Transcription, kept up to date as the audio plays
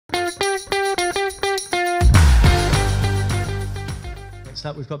next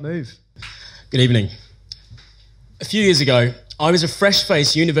up, we've got Moove. Good evening. A few years ago, I was a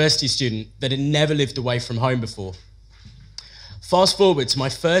fresh-faced university student that had never lived away from home before. Fast forward to my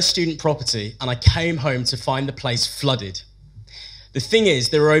first student property, and I came home to find the place flooded. The thing is,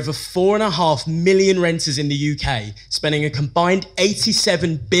 there are over 4.5 million renters in the UK spending a combined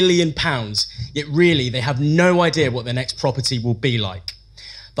 £87 billion, yet really they have no idea what their next property will be like.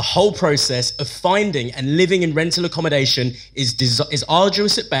 The whole process of finding and living in rental accommodation is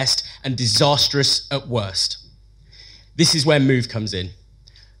arduous at best and disastrous at worst. This is where Moove comes in.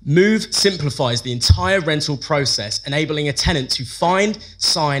 Moove simplifies the entire rental process, enabling a tenant to find,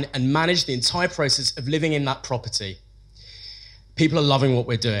 sign, and manage the entire process of living in that property. People are loving what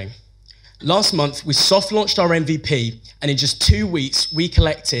we're doing. Last month, we soft launched our MVP, and in just 2 weeks, we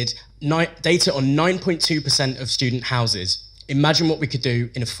collected data on 9.2% of student houses. Imagine what we could do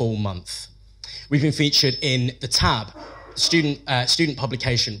in a full month. We've been featured in The Tab, student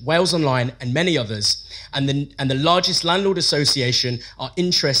publication, Wales Online, and many others. And the largest landlord association are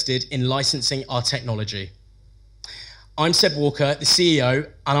interested in licensing our technology. I'm Seb Walker, the CEO,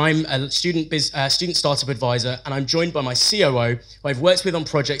 and I'm a student startup advisor, and I'm joined by my COO, who I've worked with on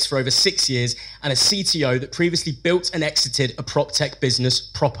projects for over 6 years, and a CTO that previously built and exited a prop tech business,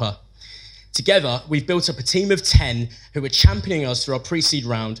 Proper. Together, we've built up a team of 10 who are championing us through our pre-seed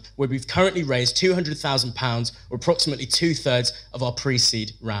round, where we've currently raised £200,000, or approximately 2/3 of our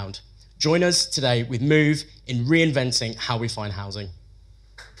pre-seed round. Join us today with Moove in reinventing how we find housing.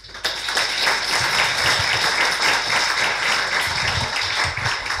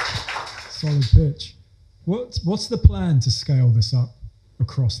 Solid pitch. What's the plan to scale this up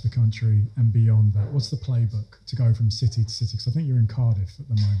across the country and beyond that? What's the playbook to go from city to city? Because I think you're in Cardiff at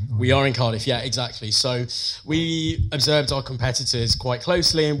the moment. We are in Cardiff, yeah, exactly. So we observed our competitors quite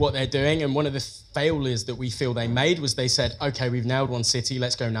closely and what they're doing, and one of the failures that we feel they made was they said, okay, we've nailed one city,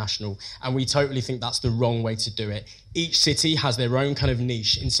 let's go national. And we totally think that's the wrong way to do it. Each city has their own kind of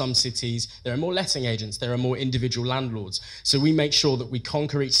niche. In some cities, there are more letting agents, there are more individual landlords. So we make sure that we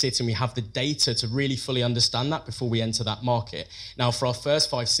conquer each city and we have the data to really fully understand that before we enter that market. Now, for our first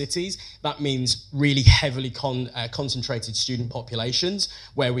 5 cities, that means really heavily concentrated student populations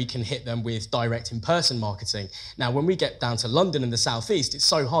where we can hit them with direct in-person marketing. Now, when we get down to London and the southeast, it's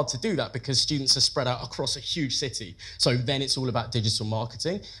so hard to do that because students are spread out across a huge city. So then it's all about digital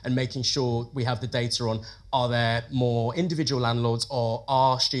marketing and making sure we have the data on, are there more individual landlords, or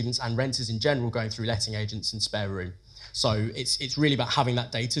are students and renters in general going through letting agents and spare room? So it's really about having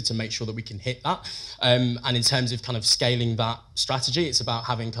that data to make sure that we can hit that. And in terms of kind of scaling that strategy, it's about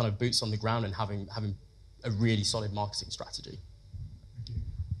having kind of boots on the ground and having a really solid marketing strategy.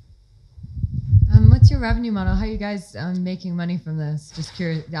 What's your revenue model? How are you guys making money from this? Just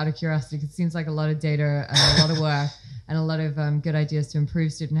out of curiosity, because it seems like a lot of data and a lot of work and a lot of good ideas to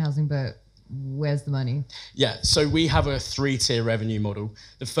improve student housing, but where's the money? Yeah, so we have a 3-tier revenue model.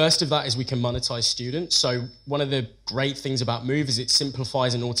 The first of that is we can monetize students. So one of the great things about Moove is it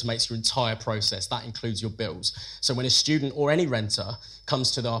simplifies and automates your entire process. That includes your bills. So when a student or any renter comes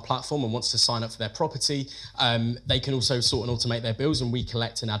to our platform and wants to sign up for their property, they can also sort and automate their bills, and we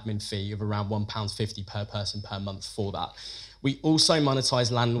collect an admin fee of around £1.50 per person per month for that. We also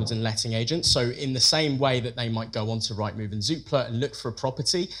monetize landlords and letting agents. So in the same way that they might go onto Rightmove and Zoopla and look for a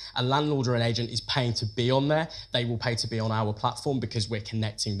property, a landlord or an agent is paying to be on there. They will pay to be on our platform because we're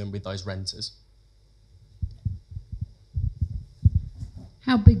connecting them with those renters.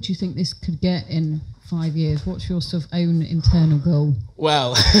 How big do you think this could get in 5 years? What's your sort of own internal goal?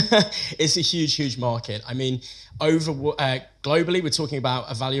 Well, it's a huge, huge market. I mean, globally, we're talking about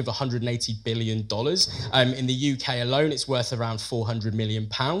a value of $180 billion. In the UK alone, it's worth around £400 million.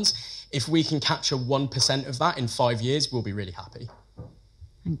 If we can capture 1% of that in 5 years, we'll be really happy.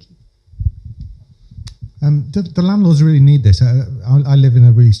 Thank you. The landlords really need this. I live in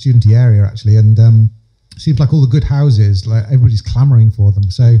a really studenty area, actually, and it seems like all the good houses, like everybody's clamoring for them.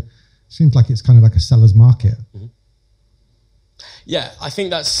 So it seems like it's kind of like a seller's market. Mm-hmm. Yeah, I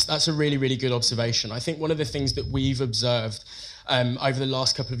think that's a really, really good observation. I think one of the things that we've observed over the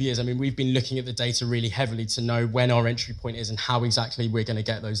last couple of years, I mean, we've been looking at the data really heavily to know when our entry point is and how exactly we're going to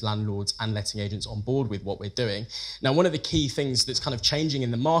get those landlords and letting agents on board with what we're doing. Now, one of the key things that's kind of changing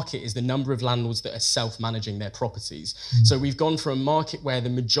in the market is the number of landlords that are self-managing their properties. So we've gone from a market where the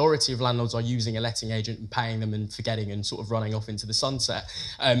majority of landlords are using a letting agent and paying them and forgetting and sort of running off into the sunset.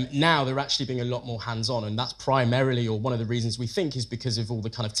 Now they're actually being a lot more hands-on, and that's primarily, or one of the reasons we think, is because of all the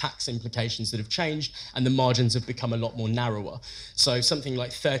kind of tax implications that have changed and the margins have become a lot more narrower. So something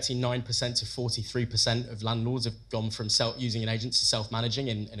like 39% to 43% of landlords have gone from using an agent to self-managing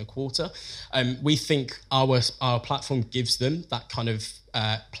in a quarter. We think our platform gives them that kind of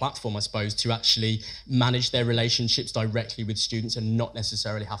platform, I suppose, to actually manage their relationships directly with students and not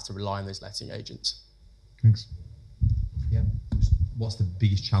necessarily have to rely on those letting agents. Thanks. Yeah. What's the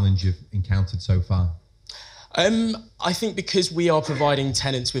biggest challenge you've encountered so far? I think because we are providing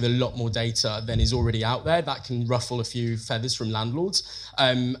tenants with a lot more data than is already out there, that can ruffle a few feathers from landlords.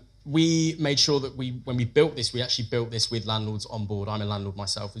 We made sure that when we built this, we actually built this with landlords on board. I'm a landlord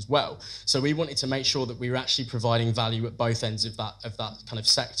myself as well. So we wanted to make sure that we were actually providing value at both ends of that kind of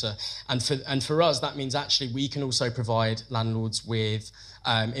sector. And for us, that means actually we can also provide landlords with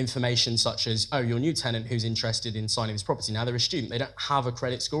information such as, oh, your new tenant who's interested in signing this property. Now they're a student, they don't have a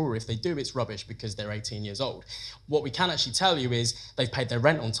credit score, or if they do, it's rubbish because they're 18 years old. What we can actually tell you is they've paid their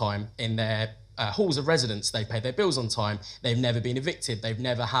rent on time in their halls of residence, they've paid their bills on time, they've never been evicted, they've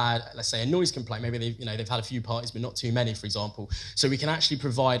never had, let's say, a noise complaint, maybe they've had a few parties but not too many, for example. So we can actually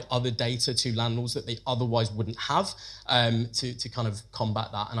provide other data to landlords that they otherwise wouldn't have to kind of combat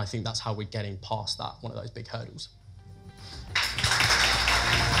that, and I think that's how we're getting past that, one of those big hurdles.